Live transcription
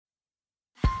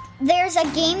There's a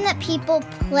game that people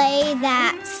play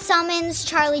that summons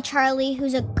Charlie,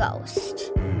 who's a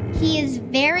ghost. He is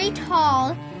very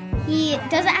tall. He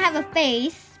doesn't have a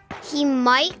face. He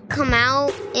might come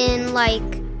out in,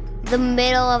 the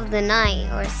middle of the night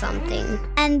or something.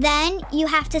 And then you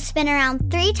have to spin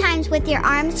around 3 times with your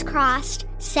arms crossed,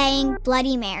 saying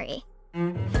Bloody Mary.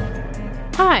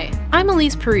 Hi, I'm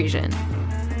Elise Parisian.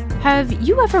 Have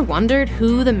you ever wondered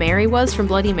who the Mary was from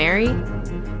Bloody Mary?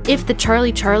 If the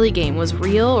Charlie game was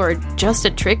real or just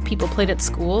a trick people played at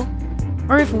school?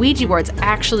 Or if Ouija boards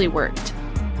actually worked?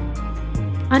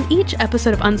 On each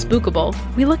episode of Unspookable,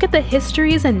 we look at the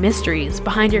histories and mysteries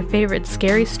behind your favorite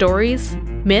scary stories,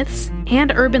 myths,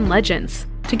 and urban legends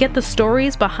to get the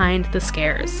stories behind the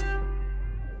scares.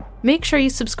 Make sure you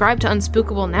subscribe to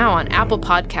Unspookable now on Apple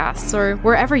Podcasts or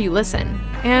wherever you listen.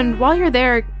 And while you're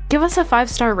there, give us a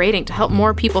 5-star rating to help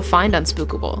more people find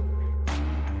Unspookable.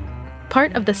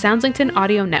 Part of the Soundsington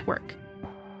Audio Network.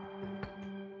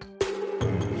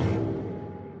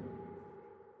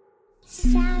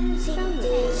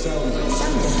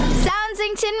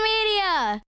 Soundsington Media.